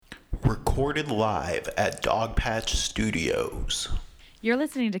recorded live at Dogpatch Studios. You're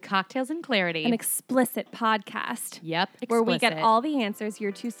listening to Cocktails and Clarity, An explicit podcast. Yep, Where we get explicit. all the answers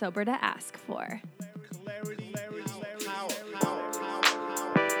you're too sober to ask for.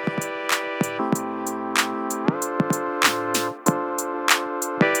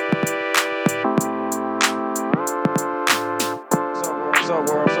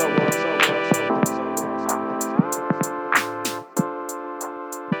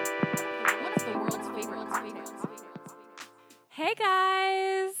 Hey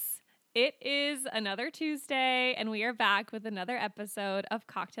guys! It is another Tuesday, and we are back with another episode of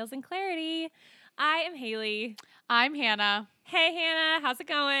Cocktails and Clarity. I am Haley. I'm Hannah. Hey Hannah, how's it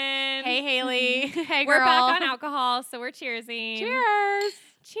going? Hey, Haley. Hey, We're girl. back on alcohol, so we're cheersing. Cheers.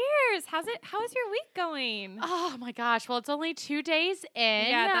 Cheers! How is your week going? Oh my gosh. Well, it's only 2 days in.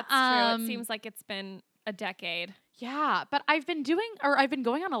 Yeah, that's true. It seems like it's been a decade. Yeah, but I've been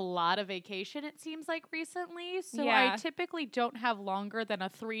going on a lot of vacation, it seems like, recently. So Yeah. I typically don't have longer than a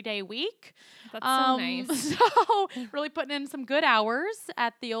 3-day week. That's so nice. So really putting in some good hours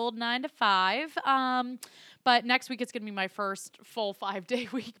at the old 9 to 5. But next week it's going to be my first full 5-day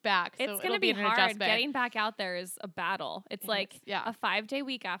week back. So It's going it'll to be an hard. adjustment. Getting back out there is a battle. It's like yeah. a 5-day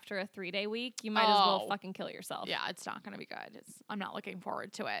week after a 3-day week. You might as well Oh. fucking kill yourself. Yeah, it's not going to be good. I'm not looking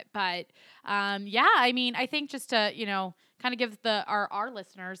forward to it. But yeah, I mean, I think just to, kind of give our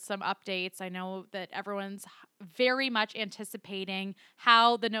listeners some updates. I know that everyone's very much anticipating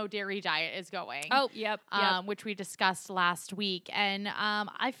how the no dairy diet is going. Oh, yep. Which we discussed last week. And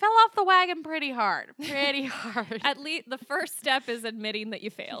I fell off the wagon pretty hard. At least the first step is admitting that you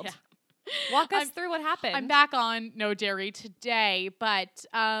failed. Yeah. Walk us through what happened. I'm back on no dairy today, but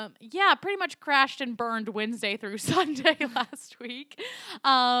yeah, pretty much crashed and burned Wednesday through Sunday last week.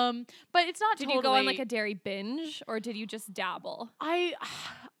 But it's not Did totally. you go on like a dairy binge or did you just dabble?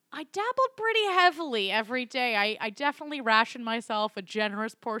 I dabbled pretty heavily every day. I definitely rationed myself a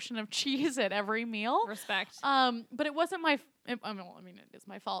generous portion of cheese at every meal. Respect. But it wasn't my. It is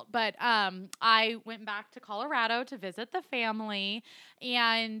my fault. But I went back to Colorado to visit the family,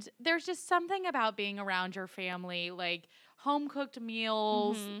 and there's just something about being around your family, like home cooked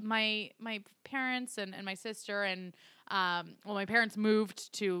meals. Mhm. My parents and my sister and my parents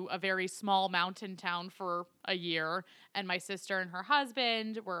moved to a very small mountain town for a year, and my sister and her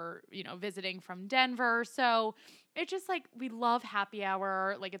husband were, visiting from Denver. So it's just like we love happy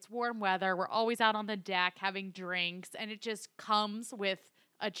hour. Like it's warm weather. We're always out on the deck having drinks, and it just comes with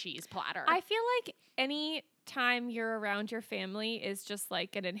a cheese platter. I feel like any time you're around your family is just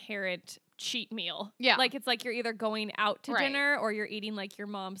like an inherent cheat meal. Yeah. Like it's like you're either going out to Right. dinner or you're eating like your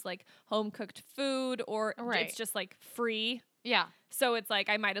mom's like home cooked food or Right. it's just like free. Yeah, So it's like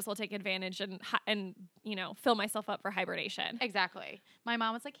I might as well take advantage and fill myself up for hibernation. exactly. My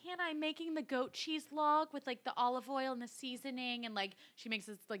mom was like, Hannah, I'm making the goat cheese log with like the olive oil and the seasoning, and like she makes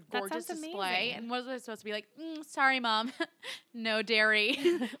this like That gorgeous sounds display. amazing. And what was I supposed to be like? Sorry, mom, no dairy.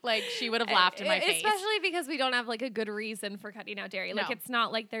 Like she would have laughed in my face. Especially because we don't have like a good reason for cutting out dairy. Like No. it's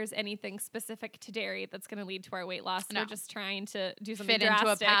not like there's anything specific to dairy that's going to lead to our weight loss. No. We're just trying to do something Fit into a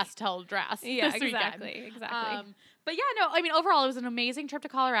drastic. pastel dress. Yeah, this weekend. exactly. But yeah, no, I mean, overall, it was an amazing trip to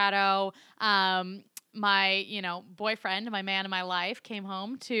Colorado. My, boyfriend, my man in my life, came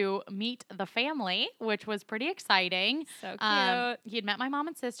home to meet the family, which was pretty exciting. So cute. He had met my mom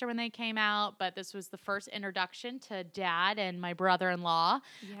and sister when they came out, but this was the first introduction to dad and my brother-in-law.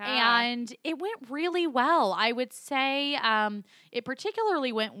 Yeah. And it went really well. I would say it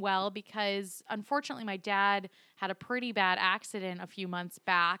particularly went well because, unfortunately, my dad had a pretty bad accident a few months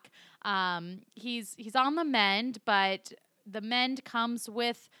back. He's on the mend, but the mend comes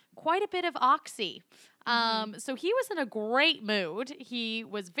with quite a bit of oxy. So he was in a great mood. He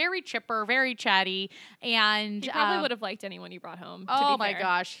was very chipper, very chatty, and He probably would have liked anyone you brought home. to oh be my fair.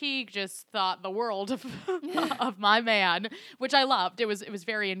 gosh, he just thought the world of of my man, which I loved. It was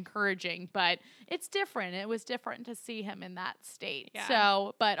very encouraging, but it's different. It was different to see him in that state. Yeah.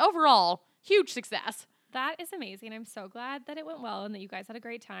 So, but overall, huge success. That is amazing. I'm so glad that it went well and that you guys had a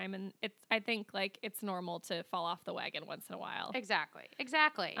great time. And I think like it's normal to fall off the wagon once in a while. Exactly.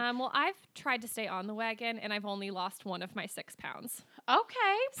 Well, I've tried to stay on the wagon and I've only lost one of my 6 pounds.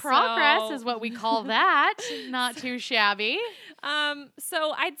 Okay, progress So- is what we call that. Not too shabby.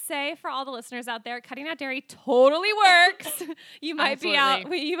 So I'd say for all the listeners out there, cutting out dairy totally works. You might be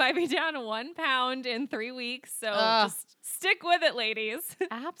down 1 pound in 3 weeks. So just stick with it, ladies.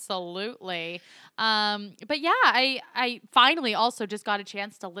 Absolutely. But yeah, I finally also just got a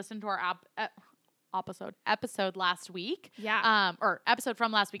chance to listen to our episode last week. Yeah. Or episode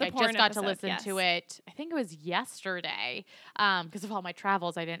from last week. The I porn just got to episode, listen yes. to it. I think it was yesterday. Because of all my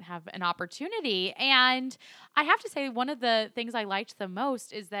travels, I didn't have an opportunity. And I have to say, one of the things I liked the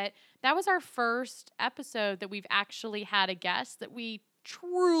most is that was our first episode that we've actually had a guest that we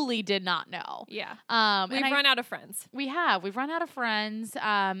truly did not know. Yeah. And We've run out of friends. We've run out of friends.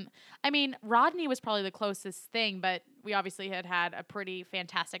 I mean, Rodney was probably the closest thing, but we obviously had a pretty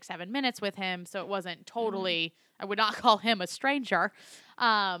fantastic 7 minutes with him. So it wasn't totally, I would not call him a stranger. So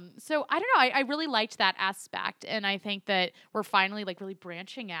I don't know. I really liked that aspect. And I think that we're finally like really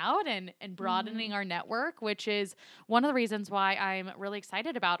branching out and broadening our network, which is one of the reasons why I'm really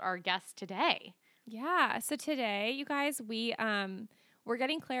excited about our guest today. Yeah. So today, you guys, we're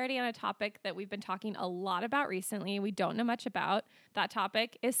getting clarity on a topic that we've been talking a lot about recently. We don't know much about. That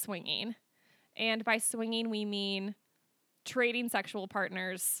topic is swinging. And by swinging, we mean trading sexual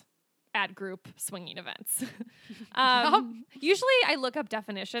partners at group swinging events. Usually I look up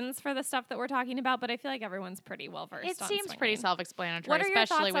definitions for the stuff that we're talking about, but I feel like everyone's pretty well versed on swinging. It seems pretty self-explanatory, What are your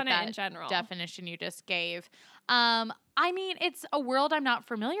especially thoughts with on it that in general? definition you just gave. I mean, it's a world I'm not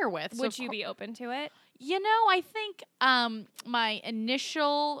familiar with. Would you be open to it? You know, I think my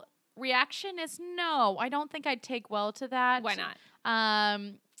initial reaction is no. I don't think I'd take well to that. Why not?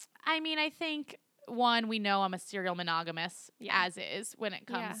 I mean, I think, one, we know I'm a serial monogamous as is when it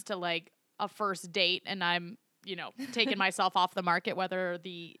comes to like a first date, and I'm, taking myself off the market, whether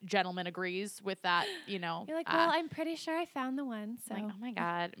the gentleman agrees with that, You're like, well, I'm pretty sure I found the one. So, like, oh my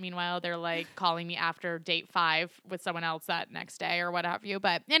God. Meanwhile, they're like calling me after date 5 with someone else that next day or what have you.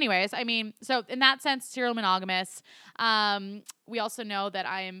 But anyways, I mean, so in that sense, serial monogamous. We also know that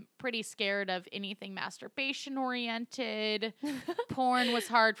I am pretty scared of anything masturbation oriented. Porn was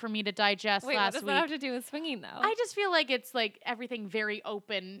hard for me to digest Wait, last what does week. that have to do with swinging, though? I just feel like it's like everything very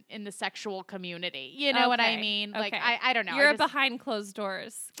open in the sexual community. You know what I mean? Like, I don't know. You're a behind closed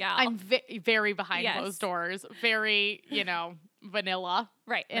doors gal. I'm very behind closed doors. Very, vanilla.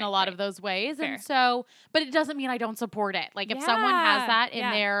 Right. In a lot of those ways. Fair. And so, but it doesn't mean I don't support it. Like if someone has that in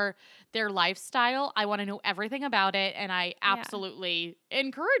their lifestyle, I want to know everything about it. And I absolutely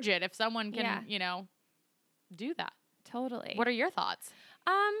encourage it if someone can, do that. Totally. What are your thoughts?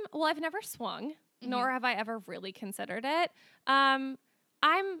 Well, I've never swung, nor have I ever really considered it. I'm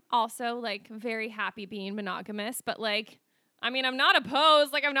also like very happy being monogamous, but like, I mean, I'm not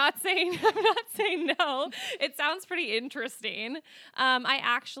opposed. Like, I'm not saying no. It sounds pretty interesting. I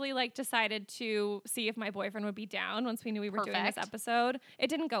actually decided to see if my boyfriend would be down once we knew we were doing this episode. It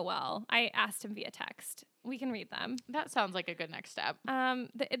didn't go well. I asked him via text. We can read them. That sounds like a good next step.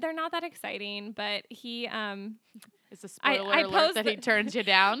 They're not that exciting, but he It's a spoiler alert that he turns you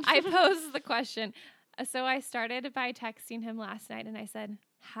down. I posed the question. So I started by texting him last night, and I said,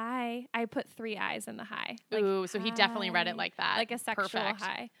 hi. I put 3 eyes in the hi. Like, ooh, so he definitely read it like that. Like a sexual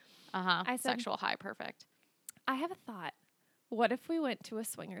hi. Uh-huh. I said, sexual high, perfect. I have a thought. What if we went to a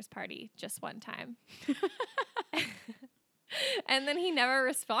swingers party just one time? And then he never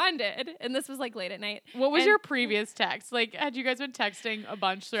responded. And this was like late at night. What was your previous text? Like, had you guys been texting a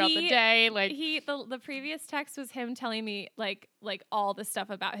bunch throughout the day? Like the previous text was him telling me like all the stuff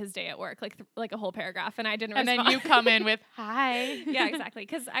about his day at work, like a whole paragraph, and I didn't respond. And then you come in with hi. Yeah, exactly.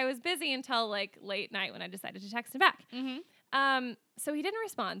 Because I was busy until like late night when I decided to text him back. Mm-hmm. So he didn't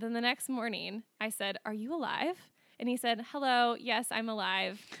respond. Then the next morning I said, "Are you alive?" And he said, "Hello, yes, I'm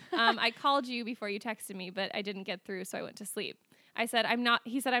alive. I called you before you texted me, but I didn't get through, so I went to sleep." I said, "I'm not."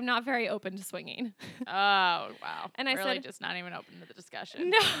 He said, "I'm not very open to swinging." Oh, wow. And I really said, just not even open to the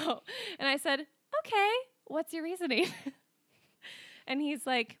discussion. No. And I said, "Okay, what's your reasoning?" And he's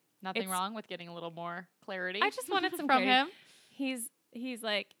like, nothing wrong with getting a little more clarity. I just wanted some from clarity. him. He's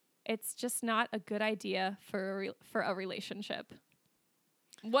like, "It's just not a good idea for a relationship."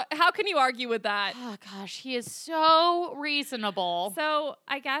 What? How can you argue with that? Oh gosh, he is so reasonable. So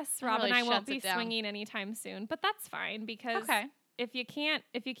I guess Rob and I won't be down. swinging anytime soon, but that's fine because okay. if you can't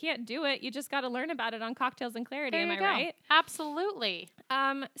do it, you just got to learn about it on Cocktails and Clarity. There am you I go. right? Absolutely.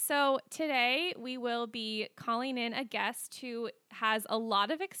 So today we will be calling in a guest who has a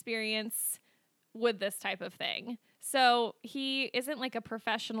lot of experience with this type of thing. So he isn't like a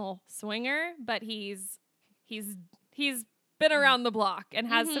professional swinger, but he's been around the block and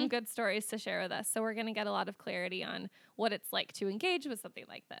has some good stories to share with us. So we're going to get a lot of clarity on what it's like to engage with something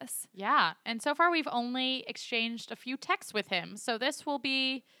like this. Yeah. And so far we've only exchanged a few texts with him. So this will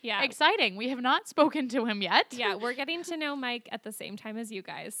be exciting. We have not spoken to him yet. Yeah, we're getting to know Mike at the same time as you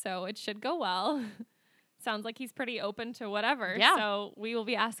guys. So it should go well. Sounds like he's pretty open to whatever. Yeah. So we will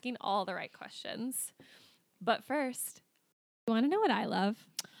be asking all the right questions. But first, you want to know what I love?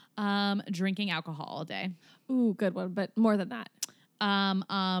 Drinking alcohol all day. Ooh, good one, but more than that.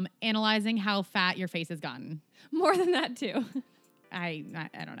 Analyzing how fat your face has gotten. More than that too. I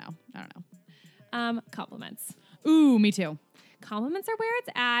don't know. Compliments. Ooh, me too. Compliments are where it's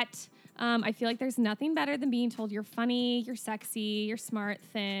at. I feel like there's nothing better than being told you're funny, you're sexy, you're smart,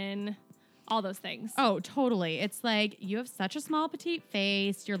 thin, all those things. Oh, totally. It's like, you have such a small, petite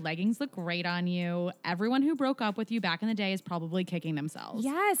face. Your leggings look great on you. Everyone who broke up with you back in the day is probably kicking themselves.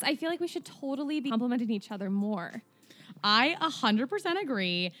 Yes, I feel like we should totally be complimenting each other more. I 100%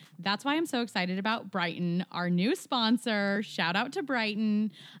 agree. That's why I'm so excited about Brighton, our new sponsor. Shout out to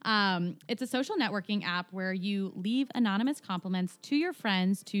Brighton. It's a social networking app where you leave anonymous compliments to your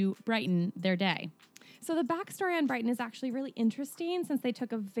friends to brighten their day. So the backstory on Brighton is actually really interesting since they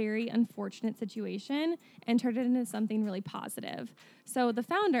took a very unfortunate situation and turned it into something really positive. So the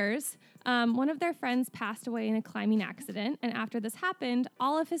founders, one of their friends passed away in a climbing accident. And after this happened,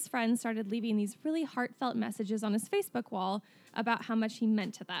 all of his friends started leaving these really heartfelt messages on his Facebook wall about how much he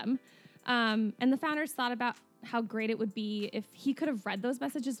meant to them. And the founders thought about how great it would be if he could have read those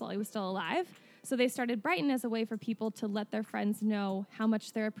messages while he was still alive. So they started Brighton as a way for people to let their friends know how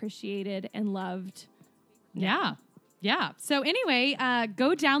much they're appreciated and loved. Yeah. So anyway,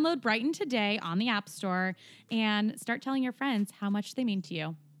 go download Brighton today on the App Store and start telling your friends how much they mean to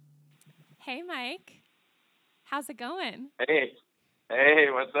you. Hey, Mike. How's it going? Hey,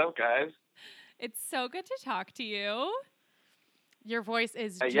 what's up, guys? It's so good to talk to you. Your voice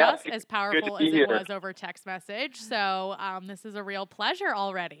is yeah, just as powerful be as here. it was over text message. So this is a real pleasure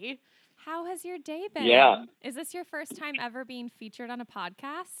already. How has your day been? Yeah. Is this your first time ever being featured on a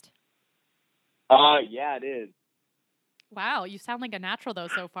podcast? Yeah, it is. Wow, you sound like a natural though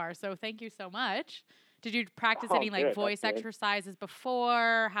so far. So thank you so much. Did you practice Oh, any like good, voice that's good. exercises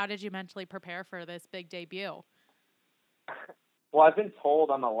before? How did you mentally prepare for this big debut? Well, I've been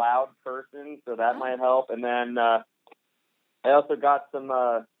told I'm a loud person, so that might help. And then I also got some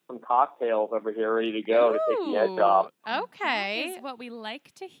cocktails over here ready to go to take the edge off. Okay. That is what we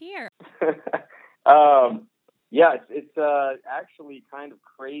like to hear. Yeah, it's actually kind of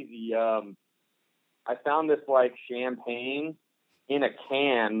crazy. I found this like champagne in a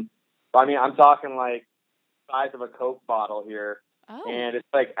can. I mean, I'm talking like size of a Coke bottle here, and it's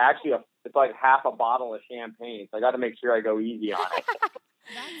like actually it's like half a bottle of champagne. So I got to make sure I go easy on it.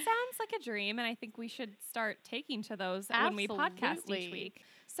 That sounds like a dream, and I think we should start taking to those when we podcast Absolutely. each week.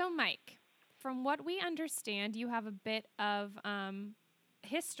 So, Mike, from what we understand, you have a bit of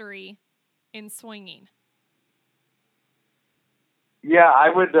history in swinging. Yeah, I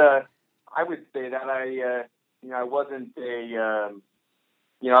would say that I wasn't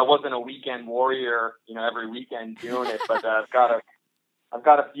I wasn't a weekend warrior, every weekend doing it, but I've got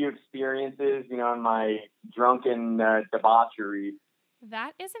a few experiences, in my drunken debauchery.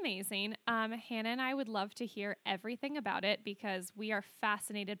 That is amazing. Hannah and I would love to hear everything about it because we are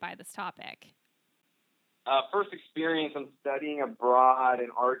fascinated by this topic. First experience, I'm studying abroad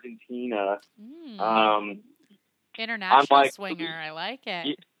in Argentina. International swinger, I like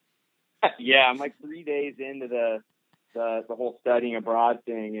it. Yeah, I'm like 3 days into the whole studying abroad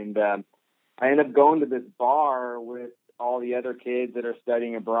thing, and I end up going to this bar with all the other kids that are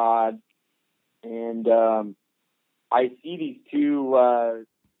studying abroad, and I see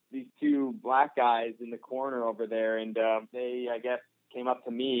these two black guys in the corner over there, and they, I guess, came up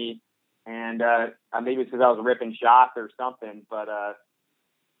to me, and maybe it's because I was ripping shots or something, but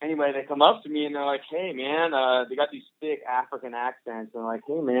anyway, they come up to me and they're like, "Hey, man," they got these thick African accents, and they're like,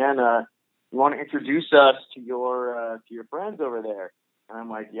 "Hey, man, you want to introduce us to your friends over there?" And I'm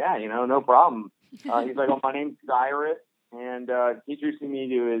like, "Yeah, no problem." He's like, "Oh, my name's Cyrus," and he introduced me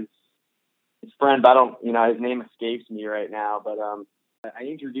to his friend, but I don't, his name escapes me right now, but I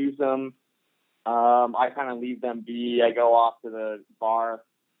introduce them. I kind of leave them be. I go off to the bar.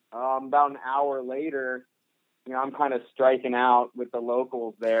 About an hour later, I'm kind of striking out with the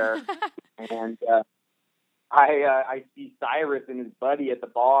locals there, and I see Cyrus and his buddy at the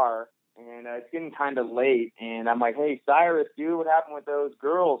bar, and it's getting kind of late, and I'm like, "Hey, Cyrus, dude, what happened with those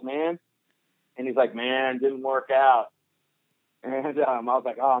girls, man?" And he's like, "Man, didn't work out." And I was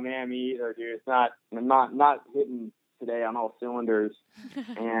like, "Oh man, me either, dude. I'm not hitting today on all cylinders."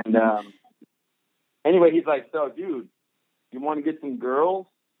 And anyway, he's like, "So, dude, you want to get some girls?"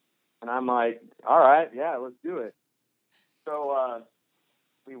 And I'm like, "All right, yeah, let's do it." So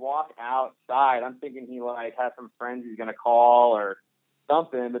we walk outside. I'm thinking he like has some friends he's gonna call or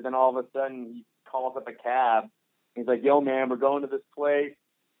something, but then all of a sudden he calls up a cab. He's like, "Yo, man, we're going to this place.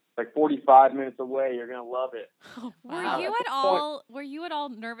 It's like 45 minutes away. You're gonna love it." Were you at all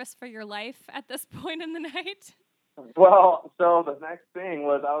nervous for your life at this point in the night? Well, so the next thing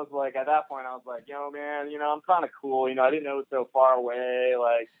was, I was like, at that point, I was like, man, I'm kind of cool. I didn't know it was so far away.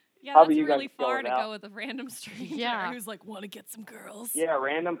 Like, Yeah, how that's about you really guys fill far it to out? go with a random stranger Yeah. who's like, want to get some girls. Yeah,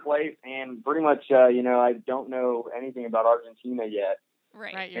 random place, and pretty much, I don't know anything about Argentina yet.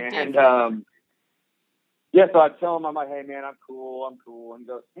 Right. You're And different. yeah, so I tell him, I'm like, hey man, I'm cool, and he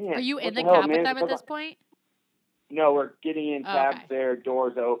goes, man, Are you what in the hell, cab man? with them at Because this point? No, we're getting in cabs Okay. there,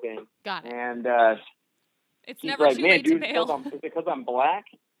 doors open, Got it. and It's he's never like, too man, late dude, to is bail. it because I'm black?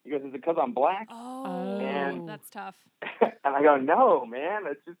 He goes, is it because I'm black? Oh, And- that's tough. And I go, no, man,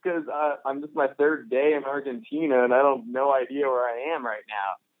 it's just because I'm just my third day in Argentina, and I don't no idea where I am right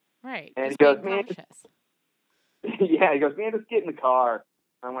now. Right. And Just he goes, being man, cautious. yeah, he goes, man, just get in the car.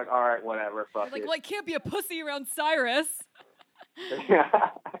 I'm like, all right, whatever, fuck Like, it. well, I can't be a pussy around Cyrus.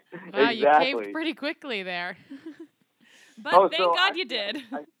 Wow, you Exactly. caved pretty quickly there. But Oh, thank so God I- you did.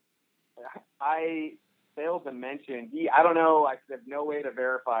 I failed to mention, I don't know, I have no way to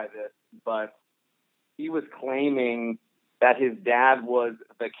verify this, but he was claiming that his dad was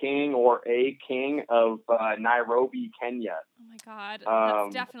the king or a king of Nairobi, Kenya. Oh my God,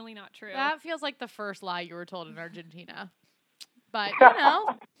 Um, that's definitely not true. That feels like the first lie you were told in Argentina. But,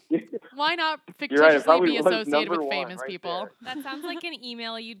 why not You're right, it fictitiously probably be was associated number with one famous right people? there. That sounds like an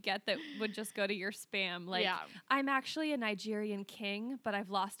email you'd get that would just go to your spam. Like, yeah. I'm actually a Nigerian king, but I've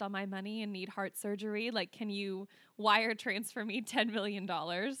lost all my money and need heart surgery. Like, can you wire transfer me $10 million?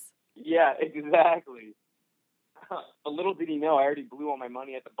 Yeah, exactly. But little did he know, I already blew all my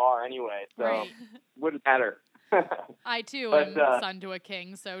money at the bar anyway, so Right. wouldn't matter. I, too, But, am son to a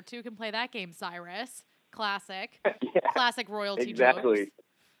king, so two can play that game, Cyrus. Classic. Yeah. Classic royalty Exactly. jokes.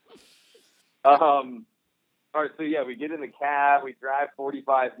 All right, so yeah, we get in the cab, we drive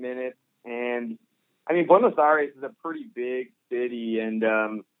 45 minutes, and I mean, Buenos Aires is a pretty big city, and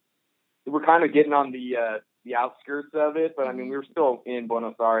we're kind of getting on the outskirts of it, but I mean, we were still in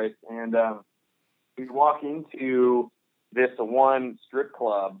Buenos Aires, and we walk into this one strip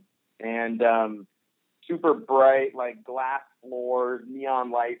club, and super bright, like glass floors,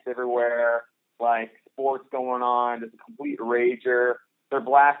 neon lights everywhere, like sports going on, just a complete rager. They're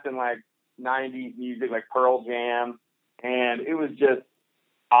blasting like 90s music, like Pearl Jam, and it was just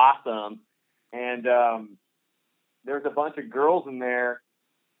awesome. And there's a bunch of girls in there,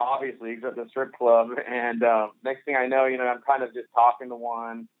 obviously, because it's a strip club. And next thing I know, I'm kind of just talking to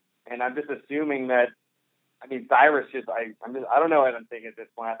one, and I'm just assuming that, I mean, Cyrus I don't know what I'm thinking at this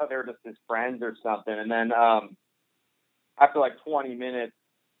point. I thought they were just his friends or something. And then after like 20 minutes,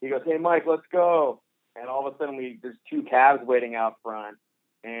 he goes, hey, Mike, let's go. And all of a sudden, there's two cabs waiting out front.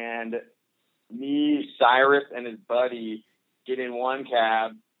 And me, Cyrus, and his buddy get in one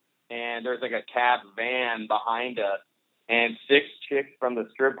cab, and there's like a cab van behind us, and 6 chicks from the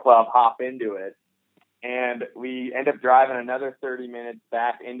strip club hop into it. And we end up driving another 30 minutes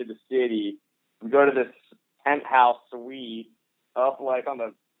back into the city. We go to this penthouse suite up like on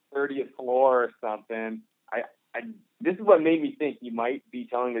the 30th floor or something. This is what made me think you might be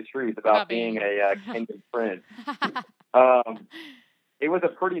telling the truth about being a Kenyan prince. It was a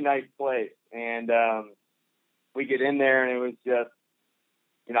pretty nice place, and we get in there, and it was just,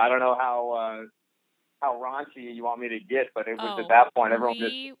 I don't know how raunchy you want me to get, but it was at that point everyone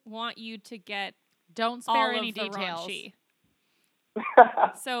we want you to get Don't spare all any of the details. raunchy.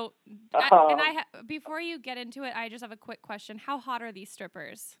 just. So, before you get into it, I just have a quick question. How hot are these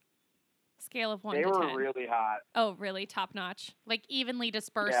strippers? Scale of 1 They to 10. were really hot. Oh, really? Top notch. Like evenly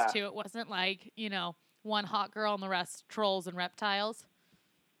dispersed, Yeah. too. It wasn't like, one hot girl and the rest trolls and reptiles.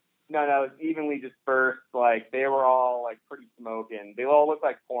 No, it was evenly dispersed. Like, they were all, like, pretty smoking. They all looked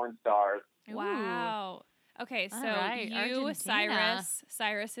like porn stars. Ooh. Wow. Okay, so All right, you, Argentina.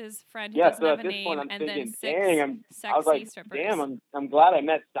 Cyrus's friend who Yeah, doesn't so have at a this name, point, I'm and thinking, then 6 dang, sexy I was like, strippers. damn, I'm glad I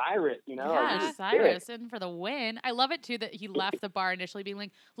met Cyrus, Yeah, Like, Cyrus in for the win. I love it, too, that he left the bar initially being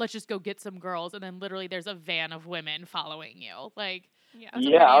like, let's just go get some girls. And then literally there's a van of women following you. Like, Yeah. that's a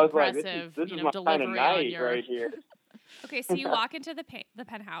yeah, pretty I was like, impressive, this is my kind of delivery on night your... right here. Okay, so you walk into the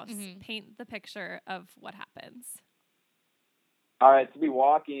penthouse. Mhm. Paint the picture of what happens. All right, so we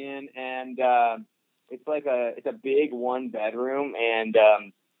walk in, and it's a big 1-bedroom, and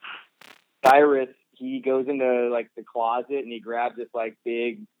Cyrus, he goes into like the closet, and he grabs this like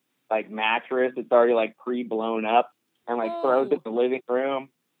big like mattress. It's already like pre-blown up, and like throws it in the living room.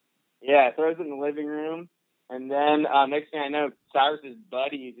 Yeah, throws it in the living room, and then next thing I know, Cyrus's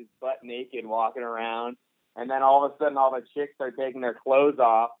buddy is just butt naked walking around, and then all of a sudden, all the chicks are taking their clothes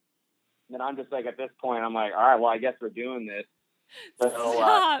off, and then I'm just like, at this point, I'm like, all right, well, I guess we're doing this. So,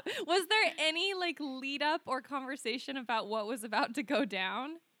 Stop. Was there any like lead up or conversation about what was about to go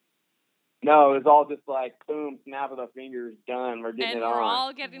down? No, it was all just like, boom, snap of the fingers, done. We're getting and it on. we're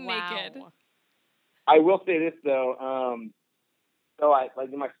all getting naked. I will say this though. So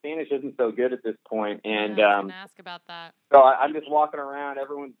my Spanish isn't so good at this point, and I was gonna ask about that. So I'm just walking around.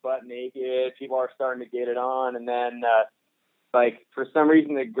 Everyone's butt naked. People are starting to get it on, and then for some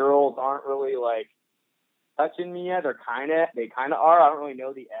reason the girls aren't really like touching me yet. They kind of are. I don't really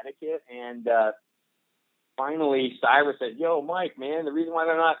know the etiquette, and finally Cyrus said, "Yo, Mike, man, the reason why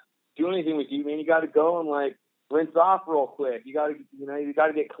they're not doing anything with you, man, you got to go and like rinse off real quick. You got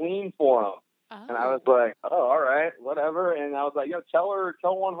to get clean for them." Oh. And I was like, "Oh, all right, whatever." And I was like, "Yo, tell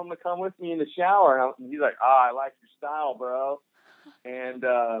one of them to come with me in the shower." And he's like, "I like your style, bro." And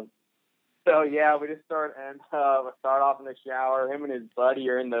so yeah, we just start off in the shower. Him and his buddy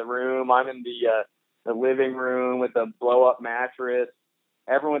are in the room. I'm in the living room with a blow up mattress.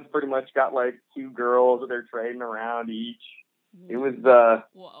 Everyone's pretty much got like 2 girls that they're trading around each. It was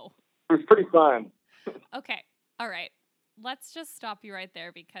whoa. It was pretty fun. Okay. All right. Let's just stop you right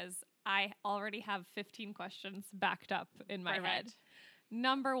there because I already have 15 questions backed up in my head.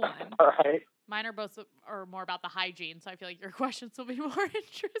 Number 1. All right. Mine are more about the hygiene, so I feel like your questions will be more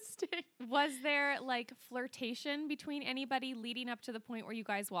interesting. Was there like flirtation between anybody leading up to the point where you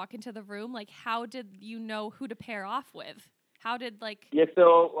guys walk into the room? Like, how did you know who to pair off with? How did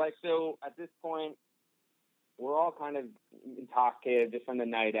so at this point we're all kind of intoxicated just from the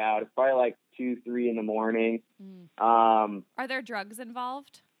night out. It's probably like 2-3 in the morning. Are there drugs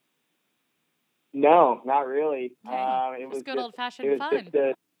involved? No, not really. Okay. It was good old-fashioned fun.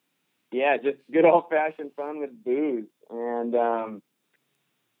 Just good old-fashioned fun with booze. And, so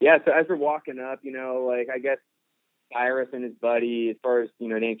as we're walking up, I guess Cyrus and his buddy, as far as, to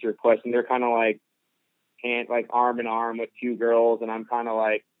answer your question, they're kind of like arm in arm with 2 girls. And I'm kind of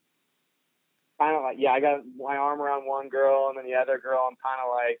like, I got my arm around one girl, and then the other girl, I'm kind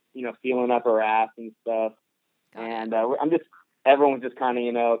of like, feeling up her ass and stuff. And everyone's just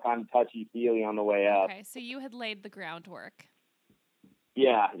kind of touchy-feely on the way up. Okay, so you had laid the groundwork.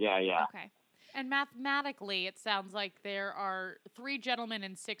 Yeah. Okay. And mathematically, it sounds like there are 3 gentlemen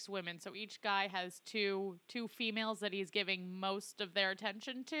and 6 women. So each guy has two females that he's giving most of their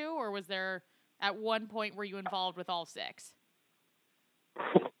attention to? Or was there, at one point, were you involved with all 6?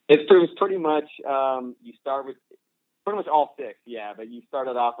 It was pretty much, you start with pretty much all 6, yeah. But you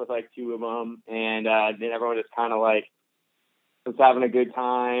started off with like 2 of them, and then everyone just kind of like was having a good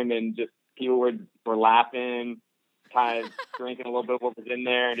time, and just people were laughing, kind of drinking a little bit of what was in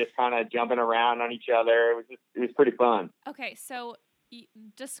there, and just kind of jumping around on each other. It was pretty fun. Okay, so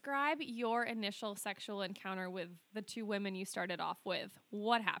describe your initial sexual encounter with the 2 women you started off with.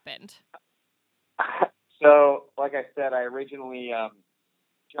 What happened? So, like I said, I originally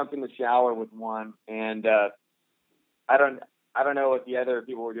jumped in the shower with one, and I don't know what the other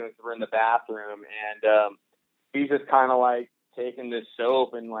people were doing. So we're in the bathroom, and he's just kind of like taking this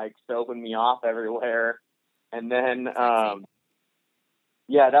soap and like soaping me off everywhere. And then, that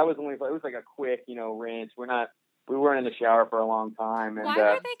was it was like a quick, rinse. We weren't in the shower for a long time. And why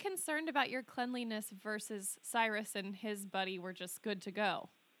were they concerned about your cleanliness versus Cyrus and his buddy were just good to go?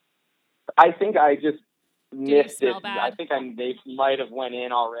 I think I just missed it. Bad? I think they might have went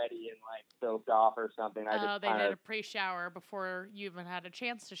in already and like soaked off or something. They did a pre-shower before you even had a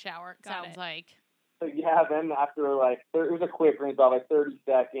chance to shower. It sounds like. So yeah, then after it was a quick rinse off, like 30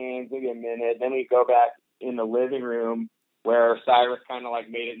 seconds, maybe a minute. Then we go back in the living room where Cyrus kind of like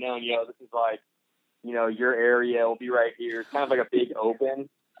made it known, this is like, your area will be right here. It's kind of like a big open.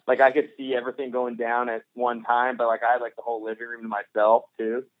 Like I could see everything going down at one time, but like I had like the whole living room to myself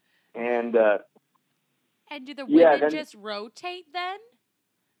too. And do the women just rotate then?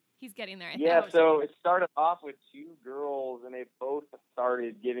 He's getting there. So it started off with 2 girls, and they both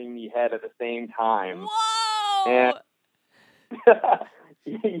started giving me head at the same time. Whoa! And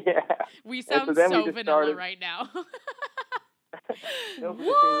yeah. We sound so vanilla right now.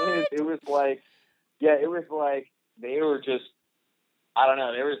 What? It was like they were just, I don't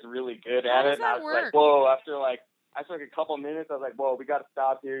know, they were just really good at it. How does that work? Like, whoa, after a couple minutes, I was like, whoa, we got to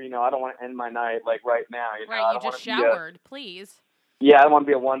stop here. I don't want to end my night like right now. Right, you just showered, please. Yeah, I don't want to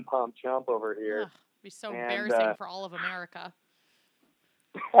be a one-pump chump over here. Ugh, it'd be so embarrassing for all of America.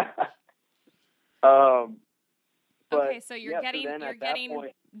 Okay, so you're getting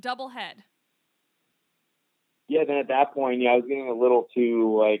double head. Yeah, then at that point, I was getting a little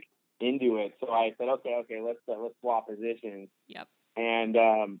too like into it, so I said, okay, let's swap positions. Yep. And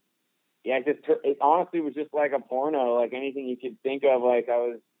it honestly was just like a porno, like anything you could think of. Like I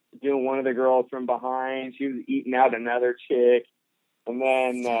was doing one of the girls from behind, she was eating out another chick, and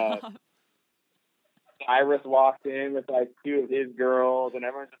then Cyrus walked in with like 2 of his girls, and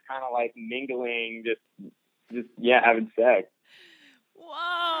everyone's just kind of like mingling, just having sex.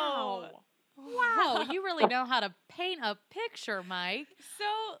 Whoa. Wow, you really know how to paint a picture, Mike. So,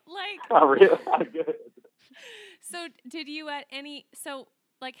 like, Oh, really? Good. so did you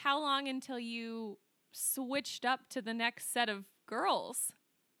like, how long until you switched up to the next set of girls?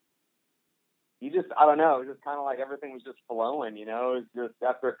 I don't know, it was just kind of like everything was just flowing, It was just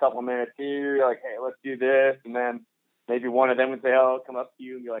after a couple minutes here, you're like, hey, let's do this. And then maybe one of them would say, oh, come up to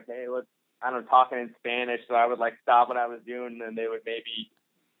you and be like, hey, let's, I don't know, talking in Spanish. So I would like stop what I was doing, and then they would maybe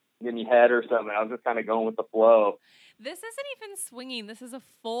give me head or something. I was just kind of going with the flow. This isn't even swinging. This is a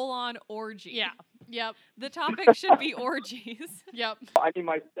full-on orgy. Yeah. Yep. The topic should be orgies. Yep. I mean,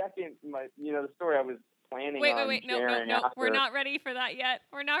 the story I was planning on Wait. No. sharing We're not ready for that yet.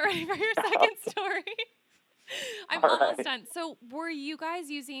 We're not ready for your second story. I'm almost done. So were you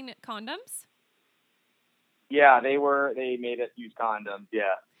guys using condoms? Yeah, they made us use condoms,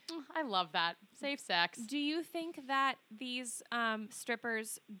 yeah. I love that. Safe sex. Do you think that these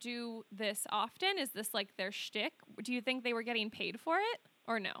strippers do this often? Is this like their shtick? Do you think they were getting paid for it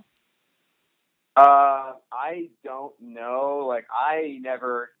or no? I don't know. Like, I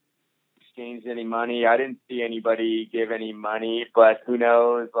never exchanged any money. I didn't see anybody give any money, but who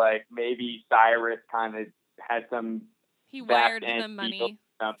knows? Like, maybe Cyrus kind of had some. He wired them money.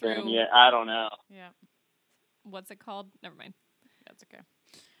 Something. Yeah, I don't know. Yeah. What's it called? Never mind. That's okay.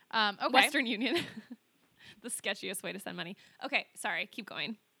 Okay. Western Union. The sketchiest way to send money. Okay, sorry. Keep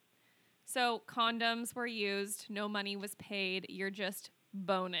going. So condoms were used. No money was paid. You're just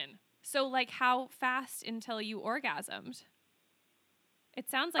boning. So, like, how fast until you orgasmed? It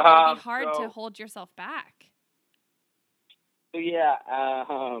sounds like it would be hard to hold yourself back. So, yeah,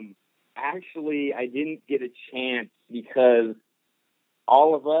 actually, I didn't get a chance because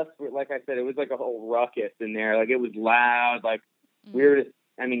all of us were, like I said, it was like a whole ruckus in there. Like, it was loud. Like, we were just,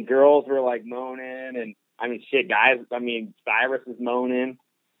 I mean, girls were, like, moaning. And, I mean, shit, guys, I mean, Cyrus was moaning.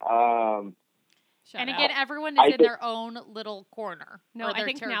 And again, everyone is in their own little corner. No, I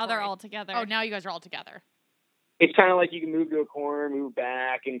think now they're all together. Oh, now you guys are all together. It's kind of like you can move to a corner, move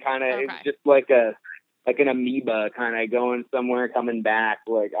back, and kind of it's just like an amoeba, kind of going somewhere, coming back.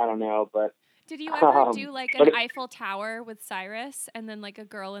 Like, I don't know, but did you ever do like an Eiffel Tower with Cyrus and then like a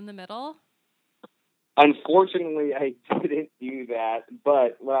girl in the middle? Unfortunately, I didn't do that.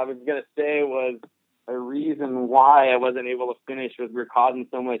 But what I was gonna say was a reason why I wasn't able to finish was we were causing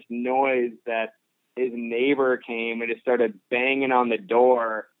so much noise that his neighbor came and just started banging on the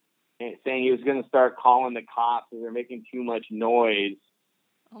door and saying he was going to start calling the cops because they're making too much noise.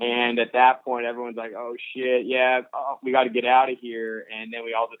 Oh. And at that point, everyone's like, oh, shit, yeah, we got to get out of here. And then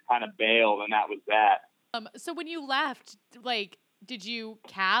we all just kind of bailed, and that was that. So when you left, like, did you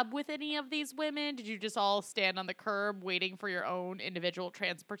cab with any of these women? Did you just all stand on the curb waiting for your own individual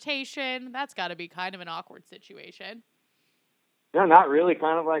transportation? That's got to be kind of an awkward situation. No, not really.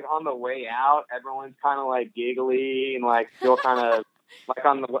 Kind of like on the way out, everyone's kind of like giggly and like still kind of like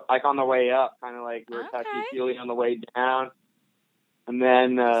on the way up, kind of like we're touchy feely on the way down. And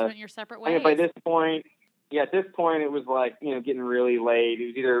then went your separate ways. By this point, at this point it was like getting really late. It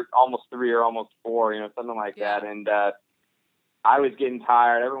was either almost 3 or almost 4, something like that. And I was getting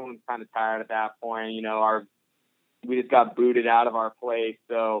tired. Everyone was kind of tired at that point. We just got booted out of our place,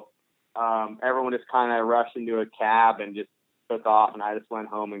 so everyone just kind of rushed into a cab and just took off, and I just went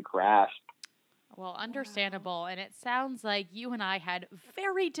home and crashed. Well, understandable. And it sounds like you and I had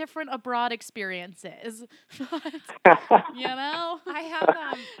very different abroad experiences. I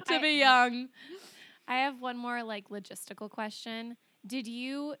have to be young. I have one more like logistical question. Did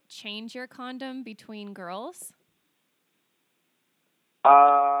you change your condom between girls?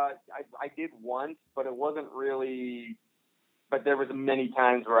 I did once, but it wasn't really. But there was many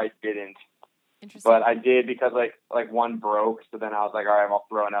times where I didn't. Interesting. But I did because like one broke, so then I was like, all right, I'll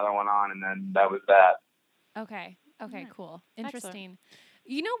throw another one on, and then that was that. Okay, cool. Interesting. Excellent.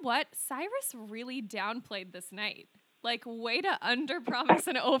 You know what? Cyrus really downplayed this night. Like, way to underpromise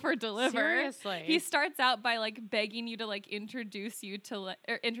and overdeliver. Seriously. He starts out by like begging you to like introduce him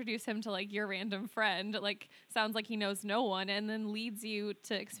to like your random friend. Like, sounds like he knows no one, and then leads you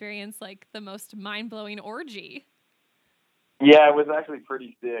to experience like the most mind-blowing orgy. Yeah, it was actually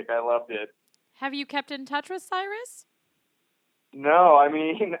pretty sick. I loved it. Have you kept in touch with Cyrus? No, I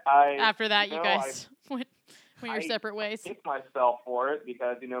mean, After that, you guys went your separate ways. I kicked myself for it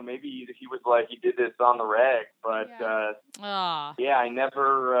because, maybe he was like, he did this on the reg, but, I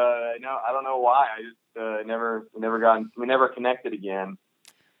never, I don't know why. I just we never connected again.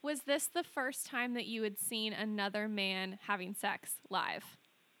 Was this the first time that you had seen another man having sex live?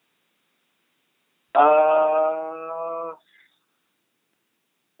 Other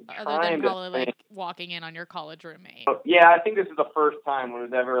than probably like walking in on your college roommate. Yeah, I think this is the first time when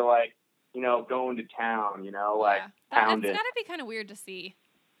it was ever like, going to town, like pounded. It's got to be kind of weird to see.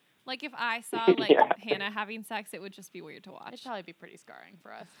 Like if I saw like Hannah having sex, it would just be weird to watch. It'd probably be pretty scarring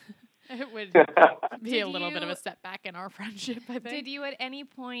for us. It would be a little bit of a step back in our friendship, I think. Did you at any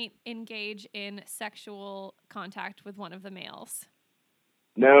point engage in sexual contact with one of the males?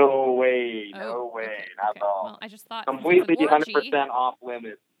 No way, not at all. Well, I just thought completely 100% off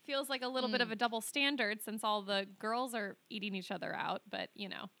limits. Feels like a little bit of a double standard since all the girls are eating each other out, but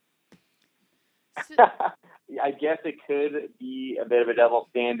I guess it could be a bit of a double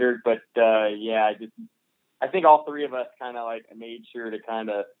standard, but I think all three of us kind of like made sure to kind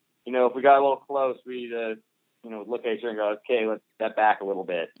of, if we got a little close, we look at each other and go, okay, let's step back a little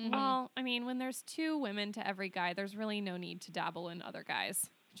bit. Mm-hmm. Well, I mean, when there's 2 women to every guy, there's really no need to dabble in other guys.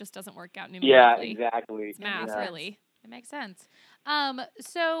 It just doesn't work out numerically. Yeah, exactly. It's math, really. It makes sense.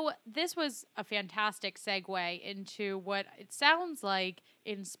 So this was a fantastic segue into what it sounds like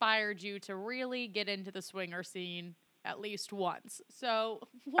inspired you to really get into the swinger scene at least once. So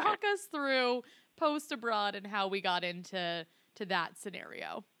walk us through Post Abroad and how we got into that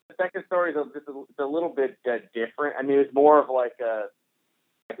scenario. The second story is a little bit different. I mean, it's more of like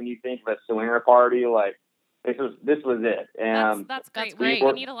when you think of a swinger party, like this was it. That's great.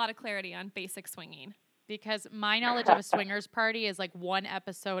 We need a lot of clarity on basic swinging. Because my knowledge of a swingers party is like one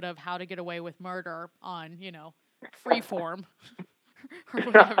episode of How to Get Away with Murder on, Freeform or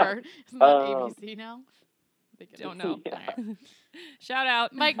whatever. Isn't that ABC now? Don't know. Right. Shout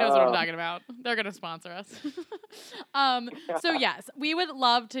out. Mike knows what I'm talking about. They're going to sponsor us. So yes, we would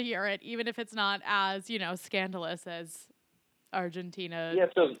love to hear it, even if it's not as, scandalous as Argentina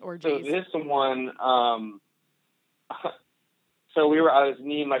orgies. So this one, I was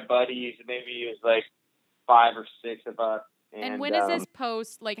me and my buddies, maybe it was like 5 or 6 of us. And when is this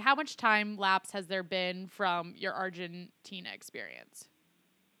post, like how much time lapse has there been from your Argentina experience?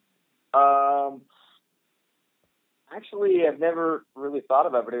 Actually, I've never really thought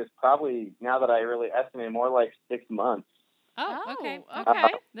about it, but it was probably, now that I really estimate, more like 6 months. Oh, okay.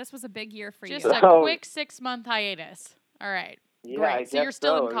 This was a big year for you. Just a quick 6-month hiatus. All right. Yeah, great. So you're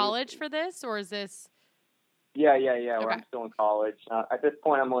still in college for this, or is this? Yeah. Okay. I'm still in college. At this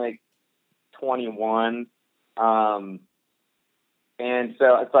point, I'm like 21. And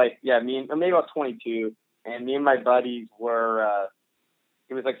so it's like, maybe about 22. And me and my buddies were,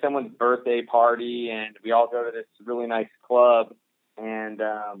 it was like someone's birthday party, and we all go to this really nice club. And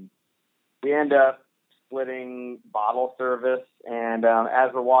we end up splitting bottle service. And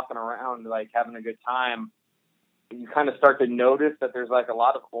as we're walking around, like having a good time, you kind of start to notice that there's like a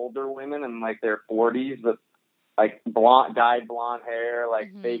lot of older women in like their 40s with like dyed blonde hair,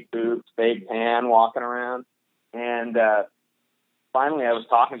 like fake boobs, fake tan, walking around. And finally, I was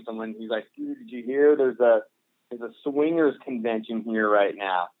talking to someone. He's like, "Dude, did you hear? There's a swingers convention here right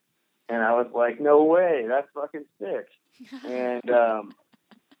now." And I was like, "No way! That's fucking sick." And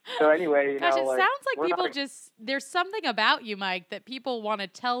so anyway, Gosh, it sounds like people there's something about you, Mike, that people want to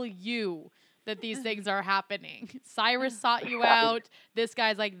tell you that these things are happening. Cyrus sought you out. This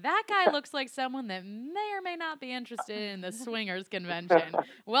guy's like, that guy looks like someone that may or may not be interested in the swingers convention.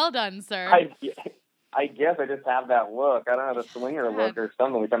 Well done, sir. I guess I just have that look. I don't have a swinger look or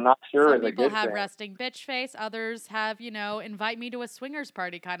something, which I'm not sure is a good thing. Some people have resting bitch face. Others have, invite me to a swingers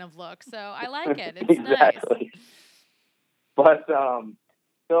party kind of look. So I like it. It's exactly. Nice. But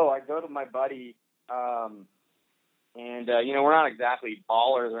so I go to my buddy, and we're not exactly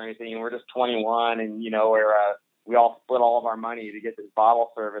ballers or anything. We're just 21, and we all split all of our money to get this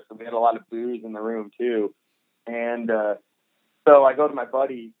bottle service, and we had a lot of booze in the room too. And so I go to my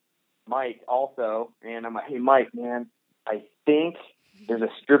buddy Mike also, and I'm like, "Hey Mike, man, I think there's a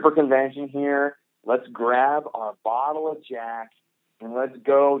stripper convention here. Let's grab our bottle of Jack and let's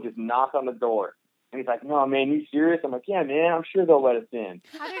go just knock on the door." And he's like, "No, man, you serious?" I'm like, "Yeah, man, I'm sure they'll let us in."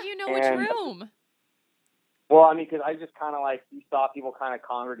 How did you know which room? Well, I mean, because I just kind of like, you saw people kind of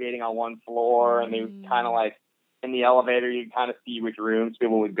congregating on one floor, and they kind of like, in the elevator, you kind of see which rooms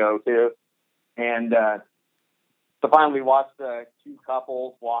people would go to. And so finally we watched 2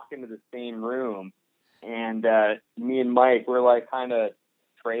 couples walk into the same room, and me and Mike were like kind of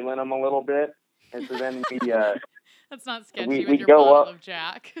trailing them a little bit. And so then we... That's not sketchy with your bottle of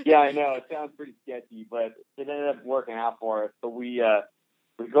Jack. Yeah, I know. It sounds pretty sketchy, but it ended up working out for us. So we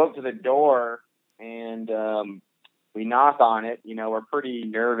go up to the door, and we knock on it. We're pretty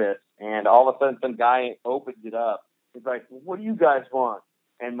nervous, and all of a sudden some guy opens it up. He's like, "What do you guys want?"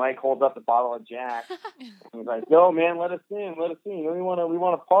 And Mike holds up the bottle of Jack. And he's like, "No, man, let us in. We want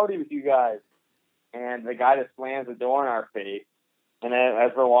to party with you guys." and the guy just slams the door in our face. And then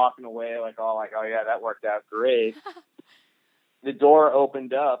as we're walking away, oh yeah, that worked out great. The door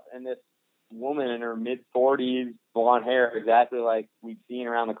opened up, and this woman in her mid-40s, blonde hair, exactly like we'd seen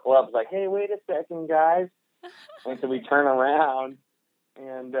around the club, was like, "Hey, wait a second, guys." And so we turn around,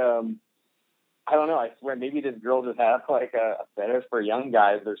 and I don't know, I swear, maybe this girl just had like a fetish for young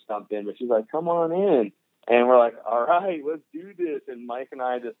guys or something, but she's like, "Come on in." And we're like, "All right, let's do this." And Mike and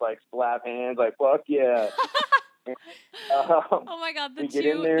I just like slap hands, like, "Fuck yeah." And, oh my God, the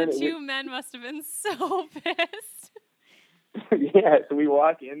two men must have been so pissed. Yeah, so we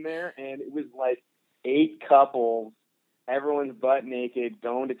walk in there, and it was like 8 couples, everyone's butt naked,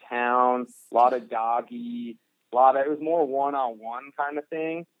 going to town, a lot of doggy, it was more one-on-one kind of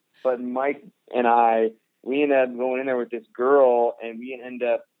thing. But Mike and we ended up going in there with this girl, and we end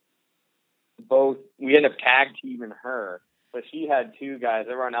up tag teaming her. But she had 2 guys,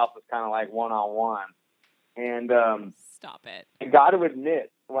 everyone else was kind of like one-on-one. And stop it. I got to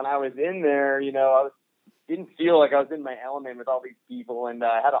admit, when I was in there, I didn't feel like I was in my element with all these people, and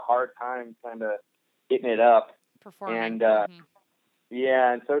I had a hard time kind of getting it up. Performing. And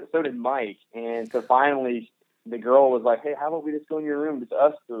yeah, and so did Mike. And so finally, the girl was like, "Hey, how about we just go in your room, just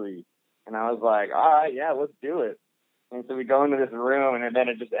us 3?" And I was like, "All right, yeah, let's do it." And so we go into this room, and then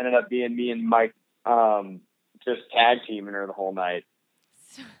it just ended up being me and Mike just tag teaming her the whole night.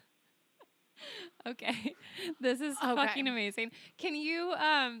 Okay, this is fucking amazing. Can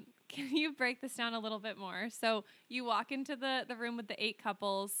you break this down a little bit more? So you walk into the room with the 8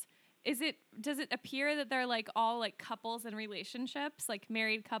 couples. Does it appear that they're like all like couples and relationships, like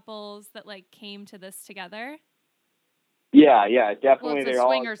married couples that like came to this together? Yeah, definitely. Well, it's a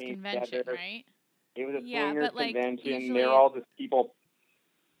swingers convention, together. Right? It was a swingers convention. Usually They're all just people.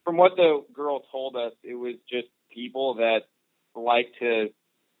 From what the girl told us, it was just people that like to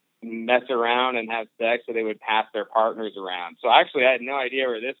mess around and have sex, so they would pass their partners around. So actually, I had no idea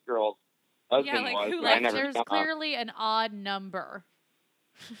where this girl's husband was. There's clearly an odd number.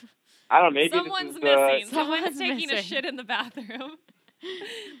 I don't know. Maybe someone's missing. Someone's taking a shit in the bathroom.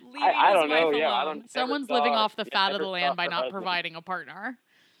 I don't know. Yeah, I don't. Someone's living off the fat of the land by not providing a partner.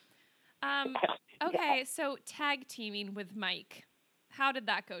 Okay, so tag teaming with Mike. How did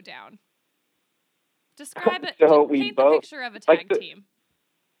that go down? Describe it. Paint the picture of a tag team.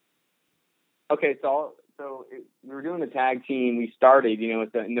 Okay, we were doing the tag team. We started,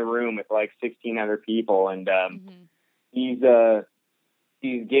 in the room with like 16 other people, and he's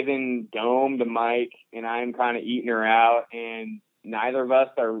giving dome to Mike, and I'm kind of eating her out, and neither of us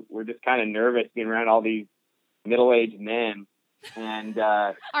we're just kind of nervous being around all these middle-aged men. And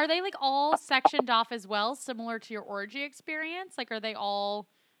are they like all sectioned off as well, similar to your orgy experience? Like, are they all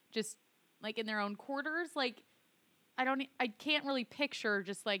just like in their own quarters? Like, I can't really picture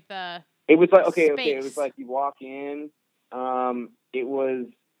just like the. It was like okay. It was like you walk in.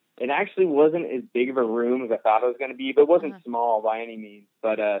 It actually wasn't as big of a room as I thought it was going to be, but it wasn't small by any means.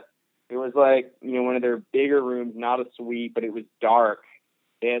 But it was like one of their bigger rooms, not a suite, but it was dark.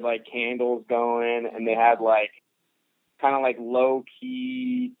 They had like candles going, and they had like kind of like low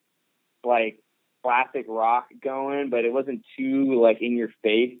key, like classic rock going, but it wasn't too like in your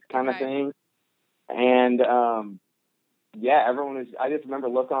face kind of thing. And everyone was. I just remember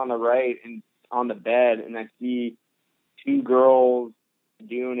looking on the right and on the bed, and I see 2 girls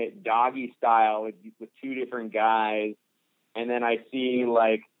doing it doggy style with 2 different guys. And then I see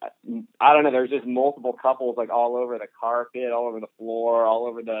like, I don't know, there's just multiple couples like all over the carpet, all over the floor, all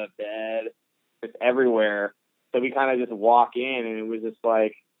over the bed, just everywhere. So we kind of just walk in, and it was just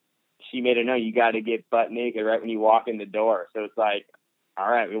like, she made it known you got to get butt naked right when you walk in the door. So it's like, all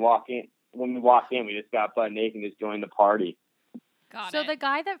right, we walk in. When we walk in, we just got butt naked and just joined the party. So the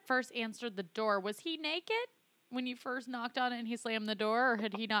guy that first answered the door, was he naked when you first knocked on it and he slammed the door, or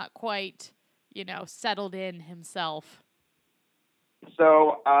had he not quite, settled in himself?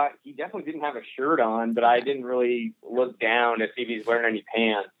 So he definitely didn't have a shirt on, but I didn't really look down to see if he's wearing any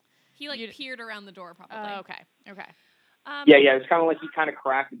pants. He peered around the door probably. Oh, okay. Yeah, it's kind of like he kind of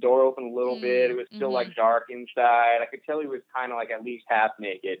cracked the door open a little bit. It was still like dark inside. I could tell he was kind of like at least half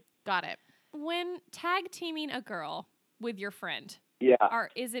naked. Got it. When tag teaming a girl with your friend,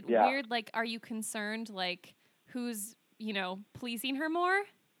 is it weird? Like, are you concerned like who's pleasing her more?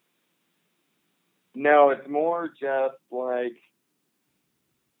 No, it's more just like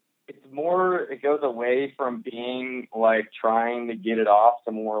it goes away from being like trying to get it off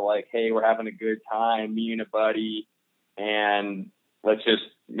to more like, hey, we're having a good time, me and a buddy, and let's just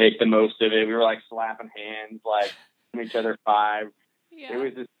make the most of it. We were like slapping hands, like giving each other 5. Yeah. It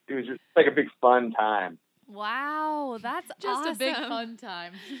was just like a big fun time. Wow, that's Just awesome. a big fun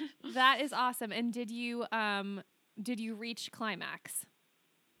time. That is awesome. And did you reach climax?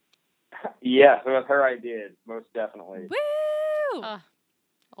 Yes, with her I did, most definitely. Woo!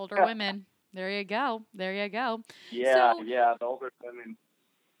 Older women. There you go. There you go. Yeah, So- yeah, the older women.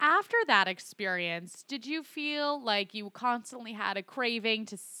 After that experience, did you feel like you constantly had a craving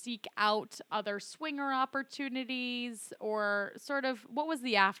to seek out other swinger opportunities, or sort of what was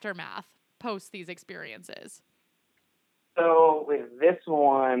the aftermath post these experiences? So with this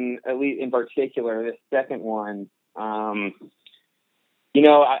one, at least in particular, this second one, you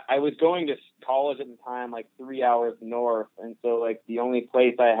know, I was going to college at the time, like 3 hours north. And so like the only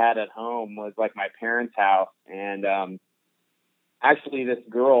place I had at home was like my parents' house. And, actually this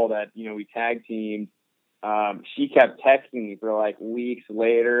girl that, you know, we tag teamed, she kept texting me for like weeks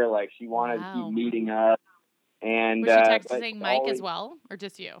later. Like she wanted to Wow. keep meeting up. And, Was she but texting Mike always- as well, or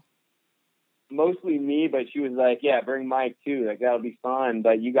just you? Mostly me, but she was like, yeah, bring Mike too. Like, that'll be fun,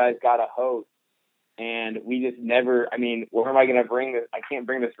 but you guys got to host. And we just never, I mean, where am I going to bring this? I can't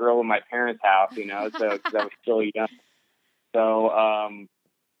bring this girl in my parents' house, you know, so 'cause I was still young. So,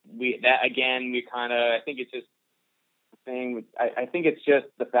 we kind of, I think it's just the thing with, I think it's just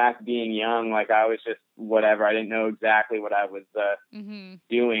the fact being young, like I was just whatever. I didn't know exactly what I was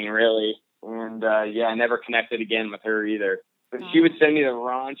doing really. And, yeah, I never connected again with her either. But she would send me the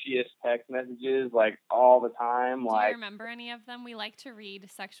raunchiest text messages like all the time. Do Like, you remember any of them? We like to read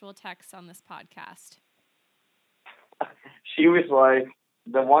sexual texts on this podcast. she was like,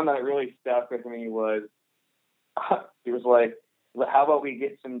 the one that really stuck with me was, she was like, how about we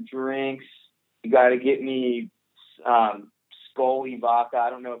get some drinks? You got to get me Scully vodka. I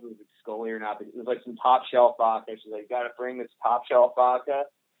don't know if it was Scully or not, but it was like some top shelf vodka. She's like, you got to bring this top shelf vodka.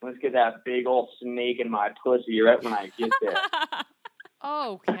 Let's get that big old snake in my pussy right when I get there.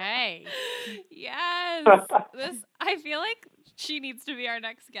 Okay. Yes. I feel like she needs to be our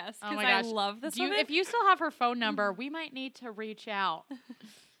next guest Oh because my I gosh. love this woman. If you still have her phone number, we might need to reach out.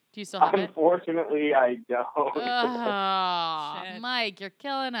 Do you still have it? Unfortunately, I don't. Oh, Shit. Mike, you're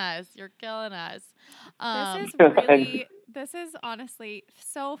killing us. You're killing us. This is honestly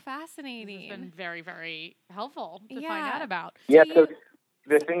so This fascinating. has been very, very helpful to find Yeah. out about. Yeah, Do because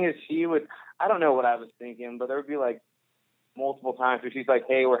the thing is, she would, I don't know what I was thinking, but there would be like multiple times where she's like,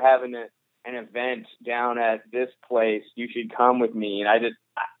 hey, we're having an event down at this place. You should come with me. And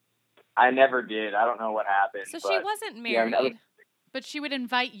I never did. I don't know what happened. So but, she wasn't yeah, I married. mean, But she would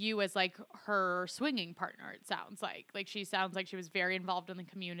invite you as like her swinging partner, it sounds like. Like she sounds like she was very involved in the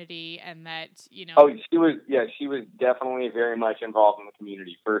community and that, you know. Oh, she was definitely very much involved in the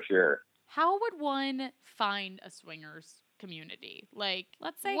community for sure. How would one find a swingers community? Like,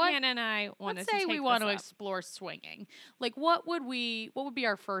 Let's say what- Hannah and I wanted let's to say take we want to this up. explore swinging. Like, what would be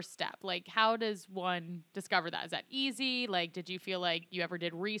our first step? Like, how does one discover that? Is that easy? Like, did you feel like you ever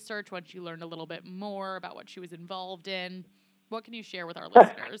did research once you learned a little bit more about what she was involved in? What can you share with our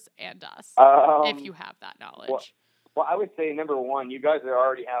listeners and us if you have that knowledge? Well, I would say number one, you guys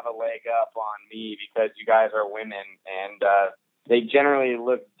already have a leg up on me because you guys are women, and they generally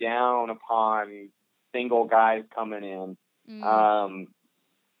look down upon single guys coming in.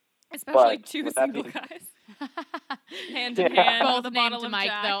 Especially but two with that single being- guys. Hand Yeah. in hand Both with a named bottle of Mike,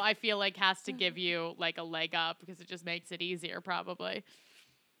 Jack. though, I feel like has to give you like a leg up because it just makes it easier, probably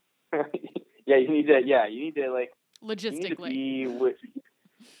you need to like logistically.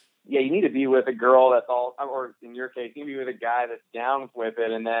 You need to be with a girl that's all, or in your case, you need to be with a guy that's down with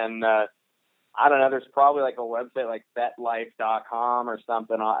it. And then, I don't know, there's probably like a website like betlife.com or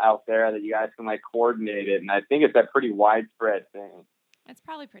something out there that you guys can like coordinate it. And I think it's a pretty widespread thing. It's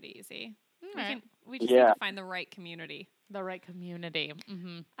probably pretty easy. Right. We just need Yeah. to find the right community. The right community.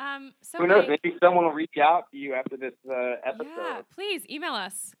 Mm-hmm. So Who knows? Mike, Maybe someone will reach out to you after this episode. yeah, please email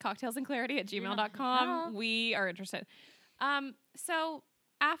us cocktailsandclarity@gmail.com. We are interested. So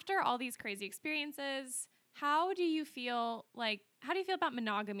after all these crazy experiences, how do you feel about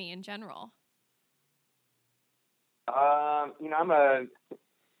monogamy in general? I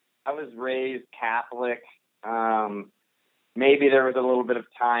was raised Catholic. Maybe there was a little bit of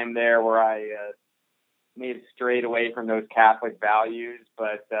time there where I maybe strayed away from those Catholic values,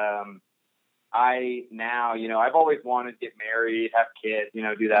 but I've always wanted to get married, have kids,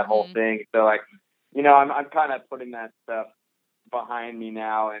 do that whole thing. So like, I'm kind of putting that stuff behind me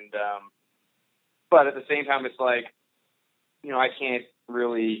now, and but at the same time, it's like, I can't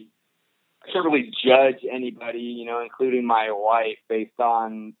really judge anybody, including my wife, based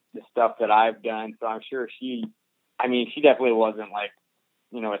on the stuff that I've done. So I'm sure she definitely wasn't like,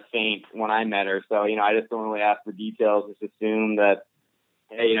 a saint when I met her. So, I just don't really ask for details. Just assume that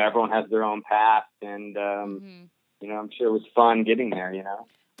hey, you know, everyone has their own path, and you know, I'm sure it was fun getting there. You know.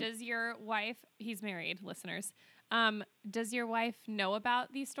 Does your wife? He's married, listeners. Does your wife know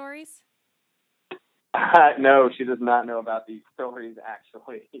about these stories? No, she does not know about these stories,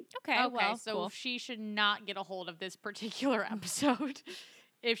 actually. Okay, well, so cool. she should not get a hold of this particular episode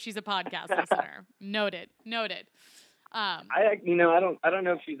if she's a podcast listener. Noted. I don't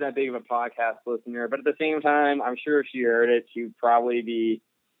know if she's that big of a podcast listener, but at the same time, I'm sure if she heard it, she'd probably be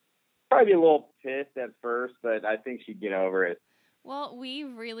a little pissed at first, but I think she'd get over it. Well, we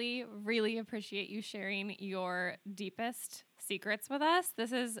really, really appreciate you sharing your deepest secrets with us.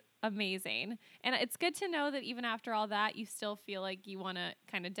 This is amazing. And it's good to know that even after all that, you still feel like you want to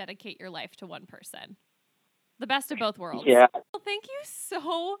kind of dedicate your life to one person. The best of both worlds. Yeah. Well, thank you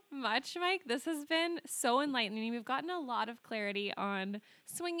so much, Mike. This has been so enlightening. We've gotten a lot of clarity on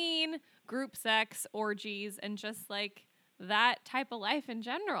swinging, group sex, orgies, and just like that type of life in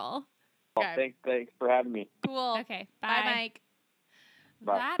general. Okay. Thanks for having me. Cool. Okay, Bye, Mike.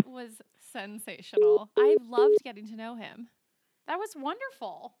 Bye. That was sensational. I loved getting to know him. That was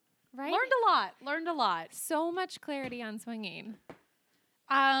wonderful. Right? Learned a lot. So much clarity on swinging.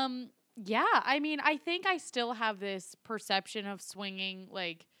 Yeah, I mean, I think I still have this perception of swinging,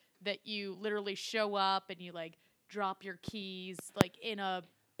 like, that you literally show up and you, like, drop your keys, like, in a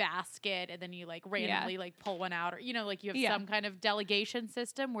basket and then you, like, randomly, like, pull one out. Or, you know, like, you have some kind of delegation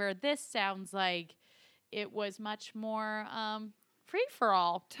system, where this sounds like it was much more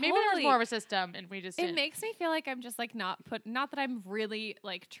free-for-all. Maybe there was more of a system and we just didn't. It makes me feel like I'm just, like, not that I'm really,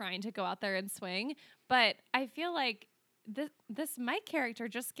 like, trying to go out there and swing, but I feel like this Mike character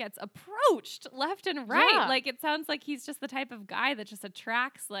just gets approached left and right. Yeah. Like, it sounds like he's just the type of guy that just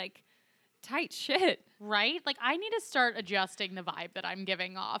attracts, like, tight shit. Right? Like, I need to start adjusting the vibe that I'm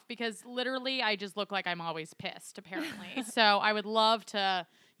giving off, because literally I just look like I'm always pissed, apparently. So I would love to,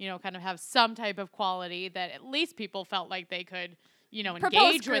 you know, kind of have some type of quality that at least people felt like they could, you know, engage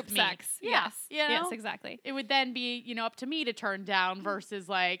Propose with group me. sex. Yeah, Yes. you know? Yes, exactly. It would then be, you know, up to me to turn down versus,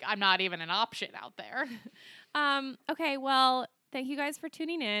 like, I'm not even an option out there. Okay, well, thank you guys for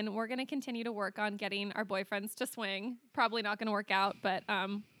tuning in. We're going to continue to work on getting our boyfriends to swing. Probably not going to work out, but,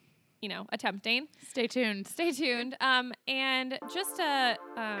 you know, attempting. Stay tuned. Stay tuned. And just a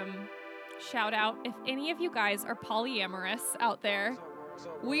shout out, if any of you guys are polyamorous out there,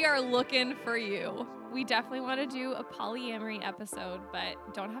 we are looking for you. We definitely want to do a polyamory episode,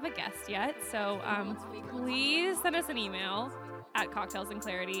 but don't have a guest yet. So please send us an email at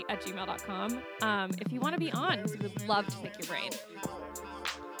cocktailsandclarity@gmail.com if you want to be on, because we would love to pick your brain.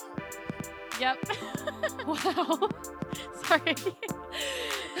 Yep. Wow. Sorry.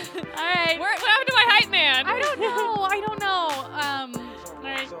 All right. What happened to my hype man? I don't know. All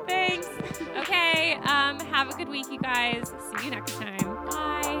right. Thanks. Okay. Have a good week, you guys. See you next time.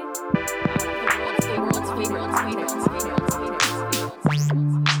 Bye.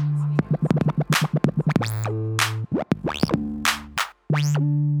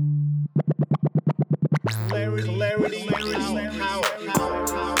 Clarity,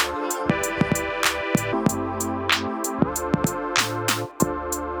 power.